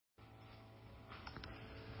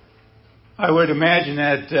I would imagine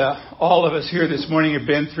that all of us here this morning have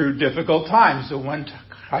been through difficult times of one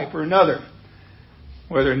type or another.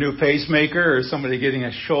 Whether a new pacemaker or somebody getting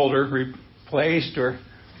a shoulder replaced or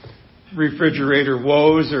refrigerator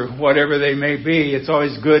woes or whatever they may be, it's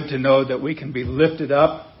always good to know that we can be lifted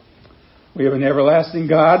up. We have an everlasting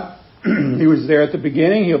God. He was there at the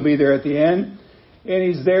beginning. He'll be there at the end. And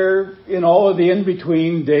He's there in all of the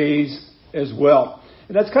in-between days as well.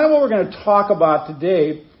 And that's kind of what we're going to talk about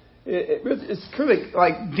today. It's really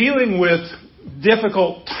like dealing with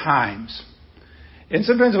difficult times. And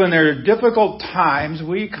sometimes when there are difficult times,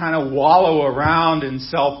 we kind of wallow around in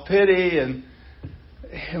self-pity and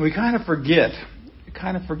we kind of forget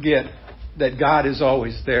that God is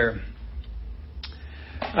always there.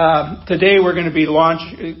 Today we're going to be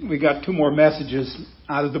we got 2 more messages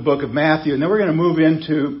out of the book of Matthew, and then we're going to move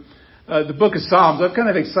into the book of Psalms. I'm kind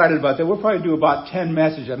of excited about that. We'll probably do about 10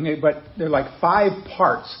 messages, but they're like 5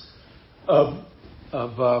 parts of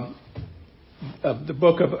the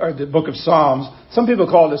book of Psalms. Some people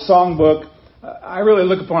call it a song book. I really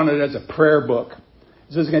look upon it as a prayer book.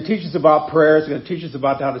 So it's going to teach us about prayer. It's going to teach us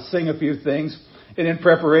about how to sing a few things. And in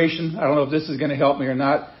preparation, I don't know if this is going to help me or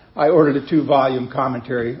not, I ordered a 2-volume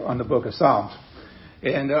commentary on the book of Psalms.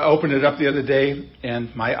 And I opened it up the other day,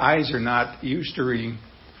 and my eyes are not used to reading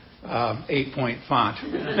 8-point font.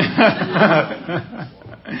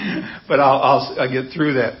 But I'll get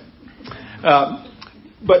through that.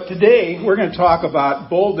 But today we're going to talk about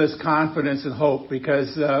boldness, confidence, and hope,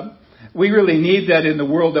 because we really need that in the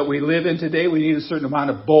world that we live in today. We need a certain amount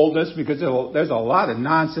of boldness because there's a lot of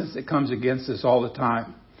nonsense that comes against us all the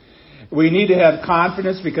time. We need to have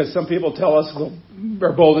confidence because some people tell us,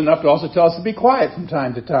 are bold enough to also tell us to be quiet from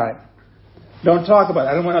time to time. Don't talk about it.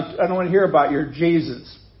 I don't want to hear about your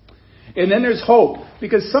Jesus. And then there's hope,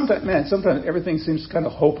 because sometimes everything seems kind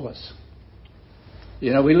of hopeless.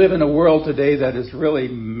 You know, we live in a world today that is really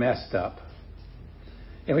messed up.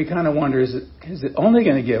 And we kind of wonder, is it only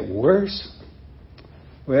going to get worse?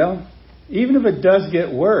 Well, even if it does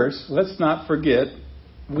get worse, let's not forget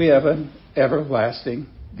we have an everlasting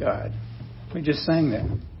God. We just sang that.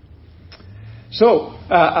 So,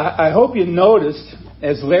 I hope you noticed,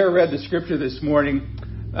 as Lair read the scripture this morning,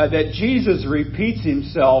 that Jesus repeats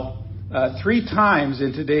himself 3 times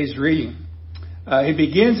in today's reading. He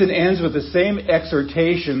begins and ends with the same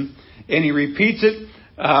exhortation, and he repeats it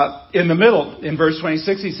in the middle. In verse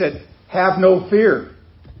 26, he said, "Have no fear."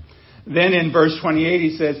 Then in verse 28,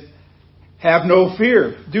 he says, "Have no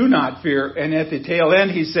fear, do not fear." And at the tail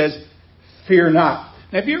end, he says, "Fear not."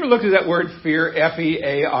 Now, have you ever looked at that word fear,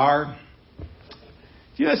 F-E-A-R?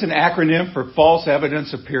 You know, that's an acronym for false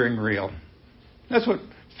evidence appearing real. That's what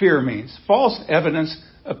fear means. False evidence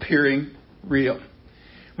appearing real.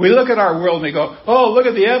 We look at our world and we go, oh, look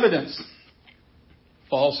at the evidence.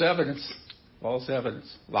 False evidence. False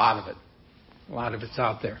evidence. A lot of it. A lot of it's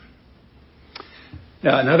out there.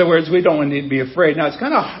 Now, in other words, we don't need to be afraid. Now, it's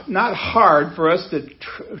kind of not hard for us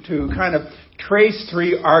to kind of trace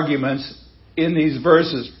 3 arguments in these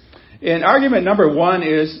verses. And argument number 1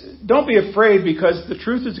 is, don't be afraid because the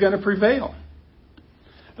truth is going to prevail.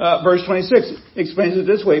 Verse 26 explains it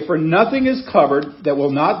this way: "For nothing is covered that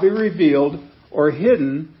will not be revealed, or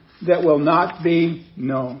hidden that will not be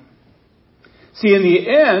known." See, in the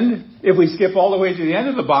end, if we skip all the way to the end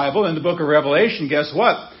of the Bible, in the book of Revelation, guess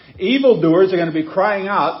what? Evildoers are going to be crying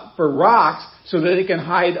out for rocks so that they can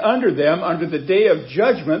hide under them under the day of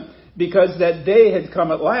judgment, because that day had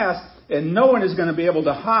come at last, and no one is going to be able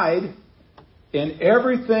to hide, and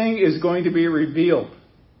everything is going to be revealed.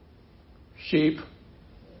 Sheep,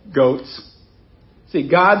 goats. See,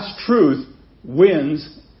 God's truth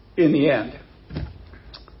wins in the end.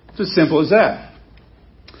 It's as simple as that.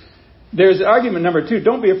 There's argument number 2.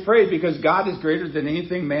 Don't be afraid because God is greater than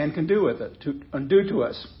anything man can do to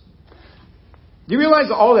us. Do you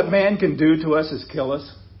realize all that man can do to us is kill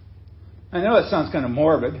us? I know that sounds kind of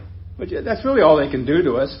morbid, but that's really all they can do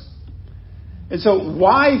to us. And so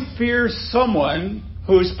why fear someone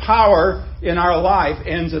whose power in our life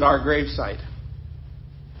ends at our gravesite?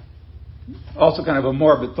 Also kind of a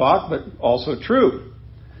morbid thought, but also true.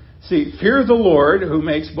 See, fear the Lord who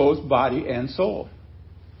makes both body and soul.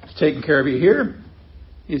 He's taking care of you here.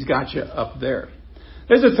 He's got you up there.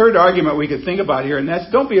 There's a 3rd argument we could think about here, and that's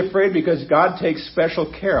don't be afraid because God takes special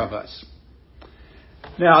care of us.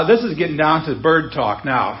 Now, this is getting down to bird talk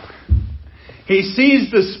now. He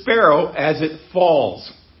sees the sparrow as it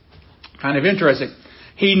falls. Kind of interesting.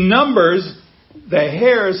 He numbers the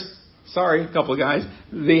hairs,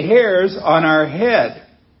 the hairs on our head.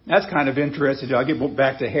 That's kind of interesting. I'll get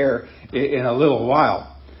back to hair in a little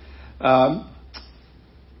while.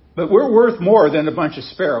 But we're worth more than a bunch of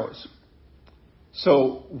sparrows.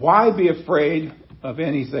 So why be afraid of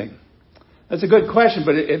anything? That's a good question,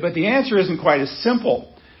 but the answer isn't quite as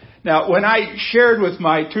simple. Now, when I shared with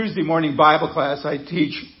my Tuesday morning Bible class I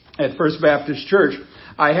teach at First Baptist Church,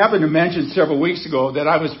 I happened to mention several weeks ago that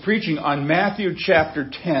I was preaching on Matthew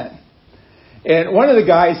chapter 10. And one of the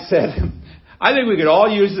guys said, I think we could all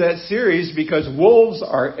use that series because wolves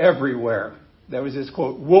are everywhere. That was his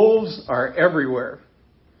quote. Wolves are everywhere.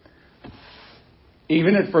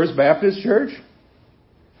 Even at First Baptist Church?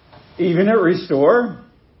 Even at Restore?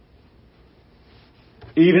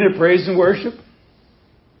 Even at Praise and Worship?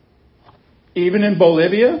 Even in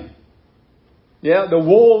Bolivia? Yeah, the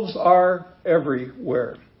wolves are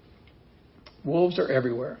everywhere. Wolves are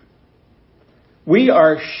everywhere. We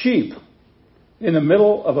are sheep in the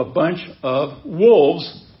middle of a bunch of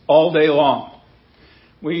wolves all day long.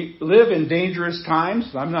 We live in dangerous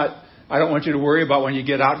times. I don't want you to worry about when you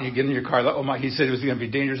get out and you get in your car. He said it was going to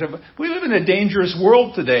be dangerous. We live in a dangerous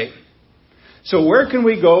world today. So where can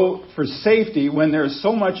we go for safety when there's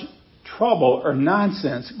so much trouble or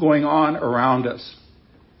nonsense going on around us?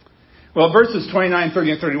 Well, verses 29,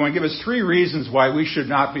 30, and 31 give us 3 reasons why we should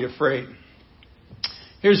not be afraid.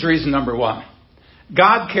 Here's reason number 1.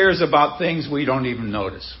 God cares about things we don't even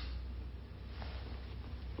notice.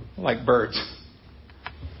 Like birds.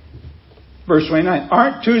 Verse 29,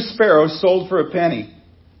 aren't 2 sparrows sold for a penny?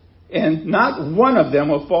 And not one of them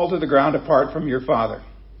will fall to the ground apart from your Father.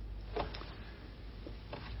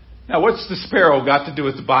 Now, what's the sparrow got to do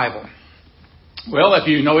with the Bible? Well, if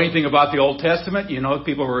you know anything about the Old Testament, you know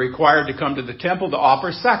people were required to come to the temple to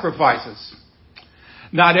offer sacrifices.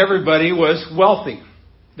 Not everybody was wealthy.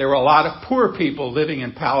 There were a lot of poor people living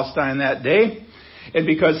in Palestine that day. And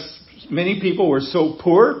because many people were so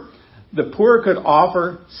poor, the poor could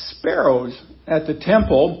offer sparrows at the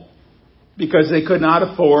temple because they could not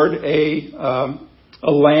afford a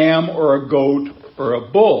lamb or a goat or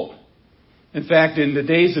a bull. In fact, in the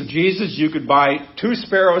days of Jesus, you could buy 2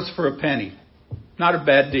 sparrows for a penny. Not a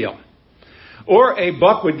bad deal. Or a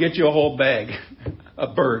buck would get you a whole bag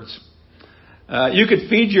of birds. You could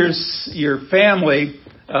feed your family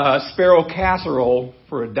sparrow casserole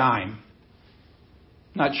for a dime.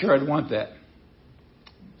 Not sure I'd want that.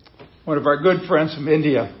 One of our good friends from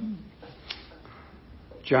India,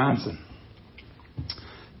 Johnson,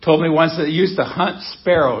 told me once that he used to hunt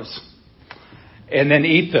sparrows and then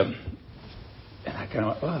eat them. And I kind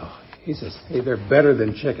of went, he says, hey, they're better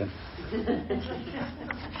than chicken.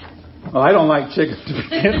 Well, I don't like chicken to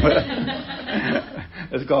begin with.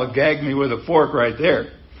 It's called gag me with a fork right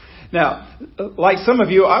there. Now, like some of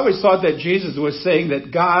you, I always thought that Jesus was saying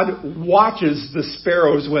that God watches the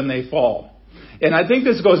sparrows when they fall. And I think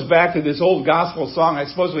this goes back to this old gospel song I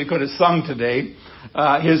suppose we could have sung today.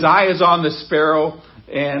 His eye is on the sparrow,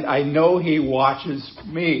 and I know he watches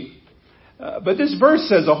me. But this verse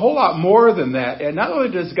says a whole lot more than that. And not only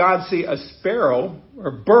does God see a sparrow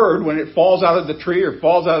or bird when it falls out of the tree or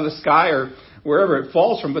falls out of the sky or wherever it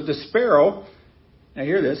falls from, but the sparrow, now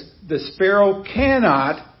hear this, the sparrow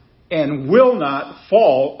cannot and will not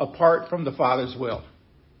fall apart from the Father's will.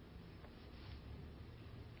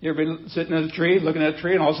 You ever been sitting in a tree, looking at a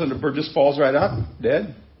tree, and all of a sudden the bird just falls right out,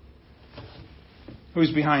 dead?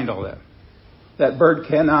 Who's behind all that? That bird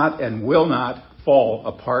cannot and will not fall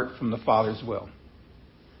apart from the Father's will.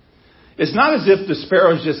 It's not as if the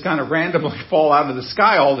sparrows just kind of randomly fall out of the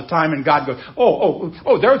sky all the time and God goes,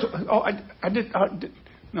 I did.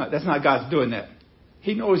 No, that's not God's doing that.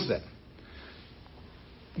 He knows that.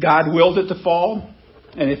 God willed it to fall,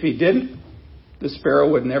 and if He didn't, the sparrow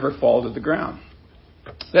would never fall to the ground.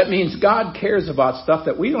 That means God cares about stuff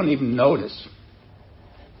that we don't even notice.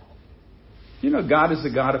 You know, God is the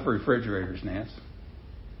God of refrigerators, Nance.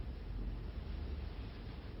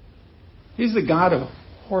 He's the God of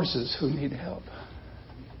horses who need help.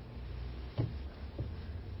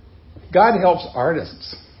 God helps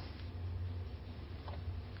artists,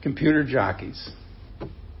 computer jockeys,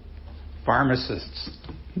 pharmacists,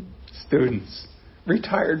 students,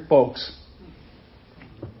 retired folks,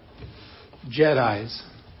 Jedis.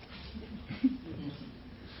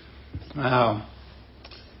 Wow.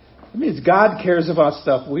 It means God cares about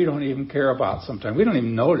stuff we don't even care about sometimes. We don't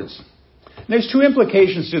even notice. And there's 2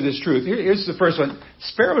 implications to this truth. Here's the first one.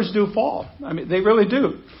 Sparrows do fall. I mean, they really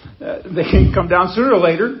do. They can come down sooner or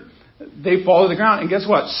later. They fall to the ground. And guess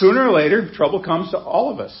what? Sooner or later, trouble comes to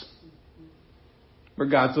all of us. We're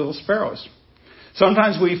God's little sparrows.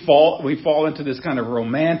 Sometimes we fall into this kind of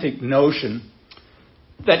romantic notion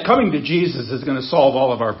that coming to Jesus is going to solve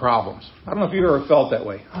all of our problems. I don't know if you've ever felt that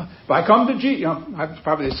way. If I come to Jesus,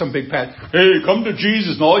 probably there's some big pat. Hey, come to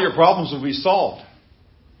Jesus and all your problems will be solved.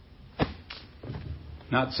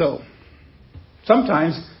 Not so.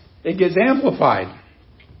 sometimes it gets amplified.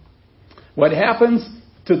 What happens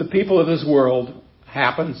to the people of this world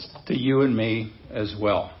happens to you and me as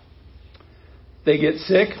well. They get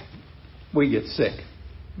sick, we get sick.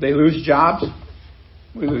 They lose jobs,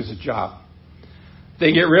 we lose a job.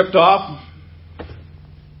 They get ripped off,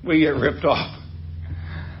 we get ripped off.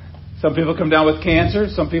 Some people come down with cancer.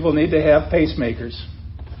 Some people need to have pacemakers.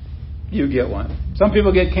 You get one. Some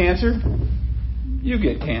people get cancer. You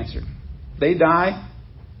get cancer. They die.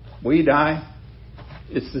 We die.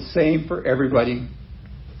 It's the same for everybody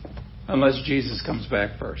unless Jesus comes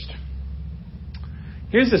back first.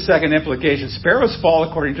 Here's the second implication. Sparrows fall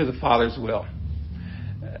according to the Father's will.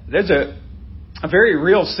 There's a very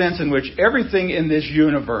real sense in which everything in this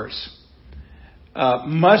universe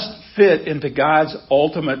must fit into God's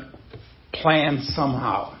ultimate plan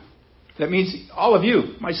somehow. That means all of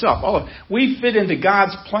you, myself, we fit into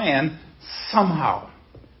God's plan somehow.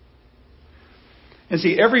 And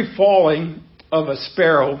see, every falling of a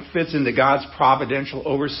sparrow fits into God's providential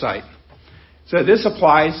oversight. So this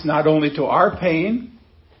applies not only to our pain,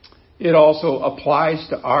 it also applies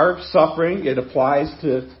to our suffering. It applies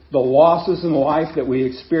to the losses in life that we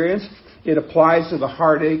experience. It applies to the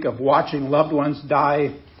heartache of watching loved ones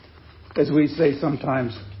die, as we say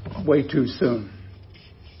sometimes, way too soon.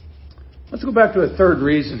 Let's go back to a third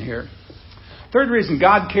reason here. Third reason,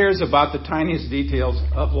 God cares about the tiniest details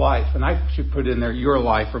of life. And I should put in there your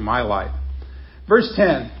life or my life. Verse 10.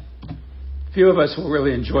 A few of us will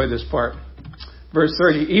really enjoy this part. Verse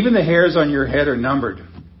 30. Even the hairs on your head are numbered.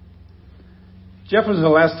 Jeff, when was the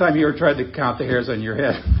last time you ever tried to count the hairs on your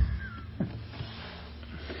head?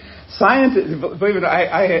 Scientists, believe it,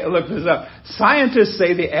 I looked this up. Scientists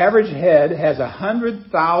say the average head has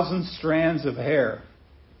 100,000 strands of hair.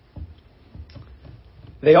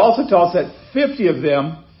 They also tell us that 50 of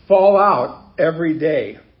them fall out every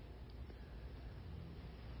day,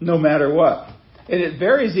 no matter what. And it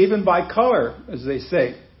varies even by color, as they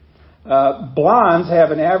say. Blondes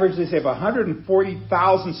have an average, they say, of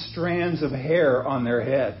 140,000 strands of hair on their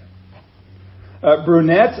head.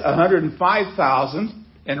 Brunettes, 105,000.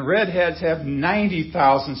 And redheads have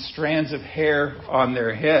 90,000 strands of hair on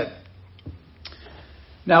their head.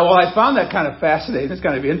 Now, while I found that kind of fascinating, it's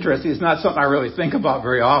kind of interesting, it's not something I really think about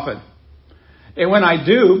very often. And when I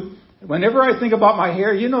do, whenever I think about my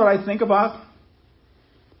hair, you know what I think about?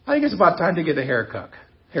 I think it's about time to get a haircut.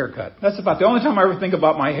 That's about the only time I ever think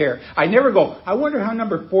about my hair. I never go, I wonder how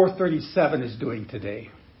number 437 is doing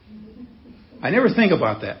today. I never think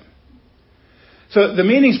about that. So the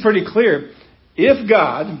meaning's pretty clear. If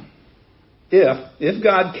God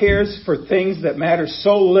cares for things that matter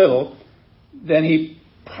so little, then He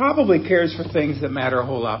probably cares for things that matter a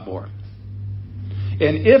whole lot more.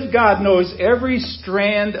 And if God knows every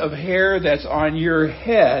strand of hair that's on your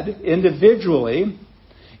head individually,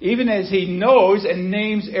 even as He knows and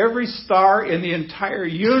names every star in the entire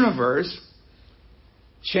universe,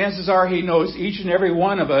 chances are He knows each and every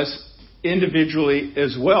one of us individually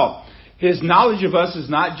as well. His knowledge of us is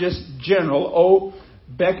not just general. Oh,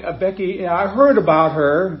 Becky, I heard about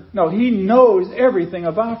her. No, He knows everything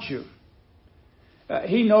about you.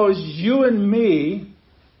 He knows you and me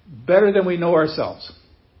better than we know ourselves.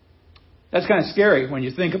 That's kind of scary when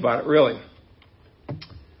you think about it, really.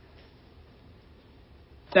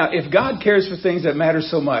 Now, if God cares for things that matter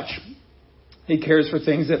so much, He cares for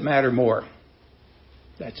things that matter more.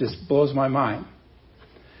 That just blows my mind.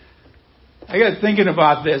 I got thinking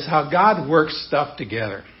about this, how God works stuff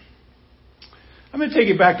together. I'm going to take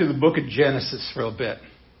you back to the book of Genesis for a bit.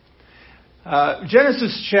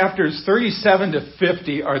 Genesis chapters 37 to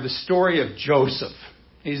 50 are the story of Joseph.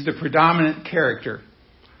 He's the predominant character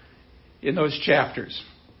in those chapters.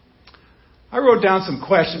 I wrote down some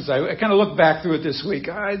questions. I kind of looked back through it this week.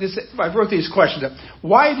 I wrote these questions up.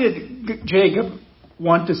 Why did Jacob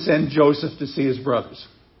want to send Joseph to see his brothers?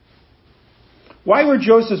 Why were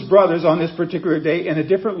Joseph's brothers on this particular day in a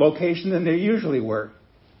different location than they usually were?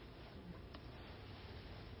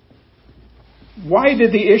 Why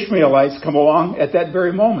did the Ishmaelites come along at that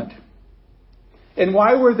very moment? And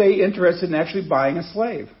why were they interested in actually buying a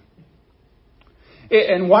slave?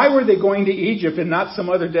 And why were they going to Egypt and not some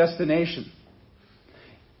other destination?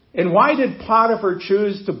 And why did Potiphar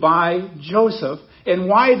choose to buy Joseph? And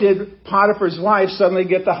why did Potiphar's wife suddenly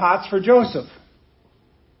get the hots for Joseph?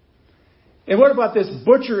 And what about this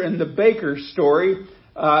butcher and the baker story?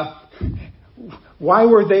 Why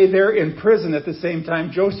were they there in prison at the same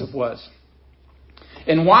time Joseph was?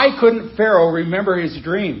 And why couldn't Pharaoh remember his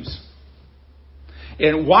dreams?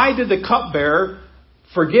 And why did the cupbearer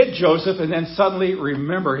forget Joseph and then suddenly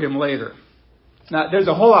remember him later? Now, there's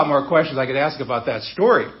a whole lot more questions I could ask about that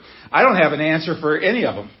story. I don't have an answer for any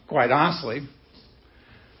of them, quite honestly.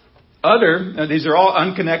 These are all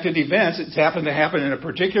unconnected events. It's happened to happen in a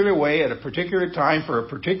particular way at a particular time for a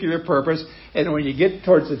particular purpose. And when you get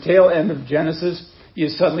towards the tail end of Genesis, you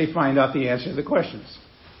suddenly find out the answer to the questions.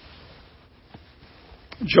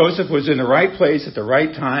 Joseph was in the right place at the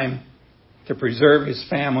right time to preserve his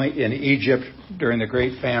family in Egypt during the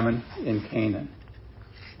great famine in Canaan.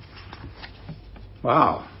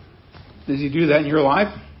 Wow. Does he do that in your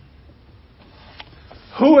life?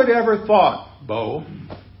 Who had ever thought, Bo,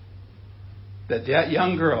 that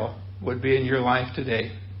young girl would be in your life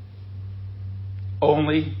today?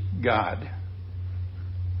 Only God.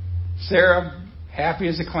 Sarah, happy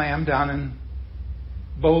as a clam down in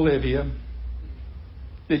Bolivia.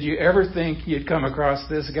 Did you ever think you'd come across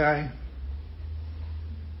this guy?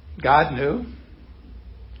 God knew.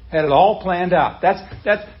 Had it all planned out. That's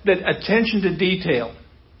the attention to detail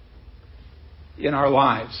in our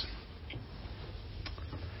lives.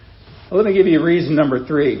 Well, let me give you reason number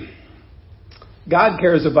 3. God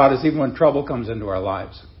cares about us even when trouble comes into our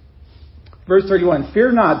lives. Verse 31,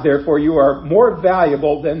 fear not, therefore, you are more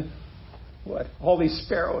valuable than what? All these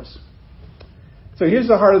sparrows. So here's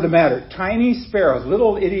the heart of the matter. Tiny sparrows,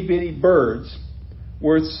 little itty-bitty birds,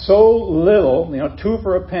 worth so little, 2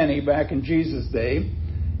 for a penny back in Jesus' day,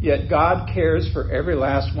 yet God cares for every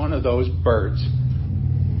last one of those birds.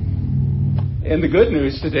 And the good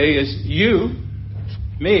news today is you,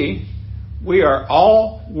 me, we are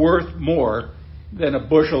all worth more than a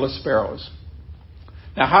bushel of sparrows.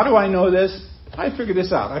 Now, how do I know this? I figured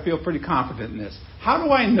this out. I feel pretty confident in this. How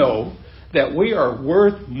do I know that we are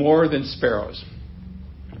worth more than sparrows?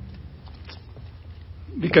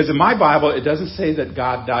 Because in my Bible, it doesn't say that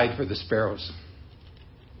God died for the sparrows.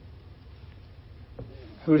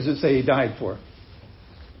 Who does it say he died for?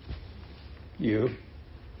 You.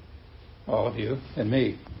 All of you. And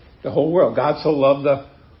me. The whole world. God so loved the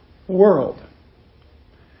world.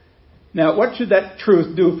 Now, what should that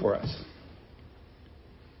truth do for us?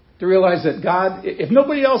 To realize that God, if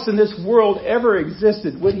nobody else in this world ever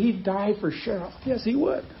existed, would he die for Cheryl? Yes, he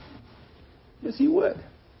would. Yes, he would.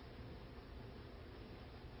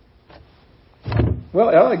 Well,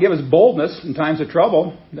 it ought to give us boldness in times of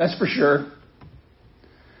trouble. That's for sure.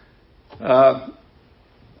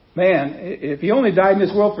 Man, if he only died in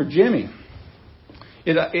this world for Jimmy,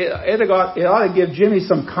 it ought to give Jimmy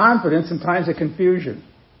some confidence in times of confusion.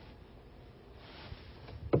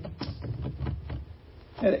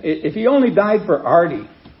 And if he only died for Artie,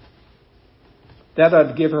 that ought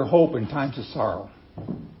to give her hope in times of sorrow.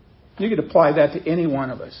 You could apply that to any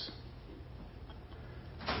one of us.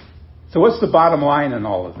 So what's the bottom line in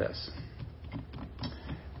all of this?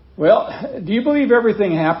 Well, do you believe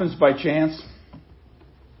everything happens by chance?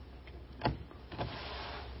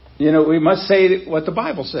 We must say what the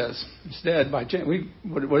Bible says instead by chance.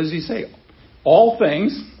 What does he say? All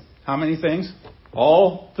things, how many things?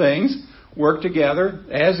 All things work together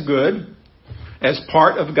as good, as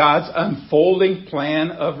part of God's unfolding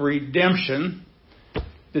plan of redemption.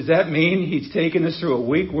 Does that mean he's taken us through a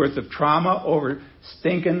week worth of trauma over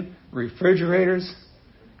stinking refrigerators?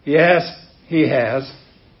 Yes, he has.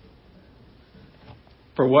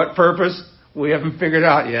 For what purpose? We haven't figured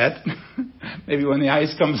out yet. Maybe when the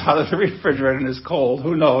ice comes out of the refrigerator and it's cold,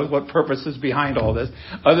 who knows what purpose is behind all this,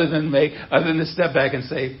 other than to step back and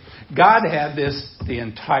say, God had this the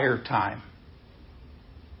entire time.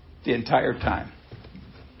 The entire time.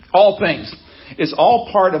 All things. It's all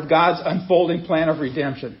part of God's unfolding plan of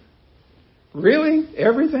redemption. Really?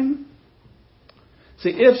 Everything?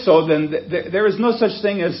 See, if so, then there is no such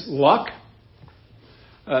thing as luck.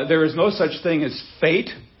 There is no such thing as fate.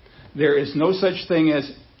 There is no such thing as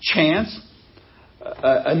chance.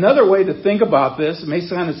 Another way to think about this, it may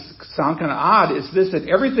sound kind of odd, is this: that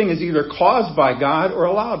everything is either caused by God or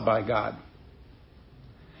allowed by God.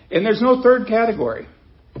 And there's no third category.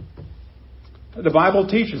 The Bible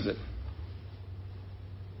teaches it.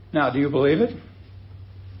 Now, do you believe it?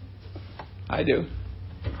 I do.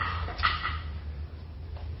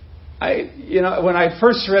 When I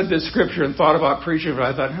first read this scripture and thought about preaching it,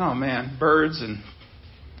 I thought, oh man, birds, and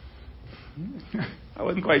I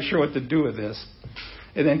wasn't quite sure what to do with this.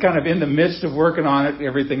 And then kind of in the midst of working on it,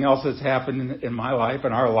 everything else that's happened in my life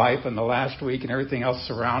and our life and the last week and everything else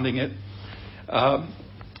surrounding it,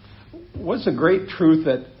 what's a great truth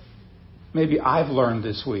that maybe I've learned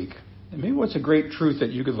this week? And maybe what's a great truth that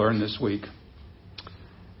you could learn this week?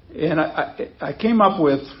 And I came up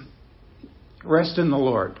with rest in the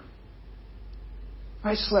Lord.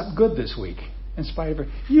 I slept good this week, in spite of it.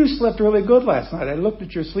 You slept really good last night. I looked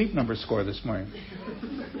at your sleep number score this morning.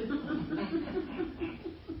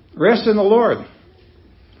 Rest in the Lord.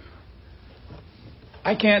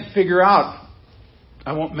 I can't figure out,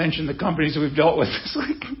 I won't mention the companies we've dealt with this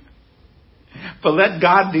week, but let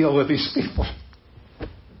God deal with these people.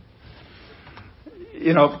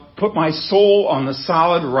 Put my soul on the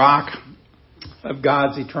solid rock of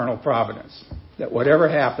God's eternal providence. That whatever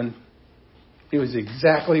happened, it was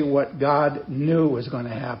exactly what God knew was going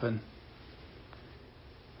to happen.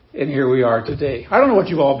 And here we are today. I don't know what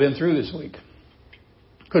you've all been through this week.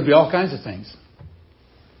 Could be all kinds of things.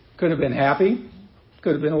 Could have been happy.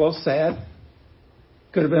 Could have been a little sad.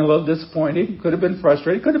 Could have been a little disappointing. Could have been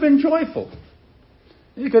frustrated. Could have been joyful.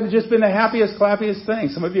 It could have just been the happiest, clappiest thing.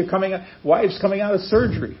 Some of you wives coming out of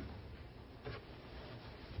surgery.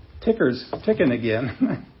 Ticker's ticking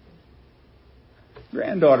again.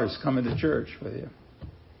 Granddaughters coming to church with you.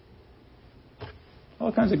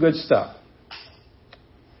 All kinds of good stuff.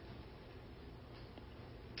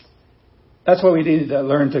 That's why we need to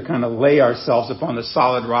learn to kind of lay ourselves upon the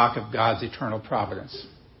solid rock of God's eternal providence.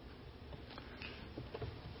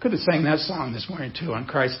 Could have sang that song this morning too. On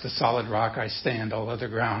Christ the solid rock I stand, all other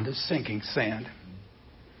ground is sinking sand.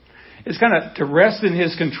 It's kind of to rest in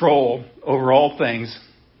His control over all things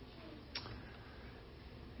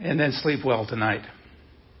and then sleep well tonight.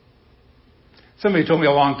 Somebody told me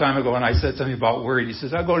a long time ago when I said something about worry, he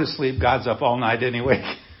says, I'll go to sleep, God's up all night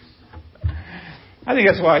anyway. I think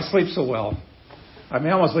that's why I sleep so well. I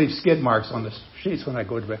almost leave skid marks on the sheets when I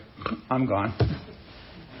go to bed. I'm gone.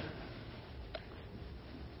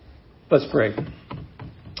 Let's pray.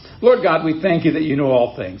 Lord God, we thank you that you know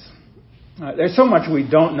all things. There's so much we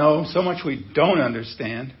don't know, so much we don't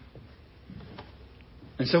understand.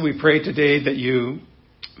 And so we pray today that you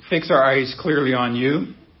fix our eyes clearly on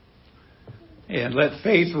you and let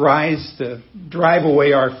faith rise to drive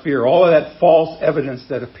away our fear, all of that false evidence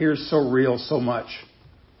that appears so real so much.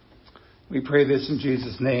 We pray this in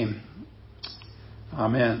Jesus' name.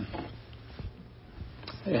 Amen.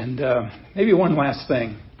 And maybe one last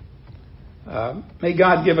thing. May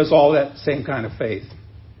God give us all that same kind of faith,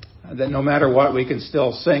 that no matter what, we can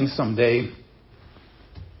still sing someday,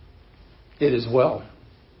 it is well.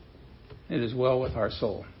 It is well with our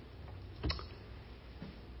soul.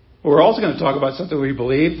 We're also going to talk about something we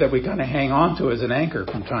believe that we kind of hang on to as an anchor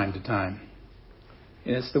from time to time.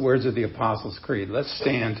 And it's the words of the Apostles' Creed. Let's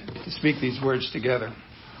stand to speak these words together.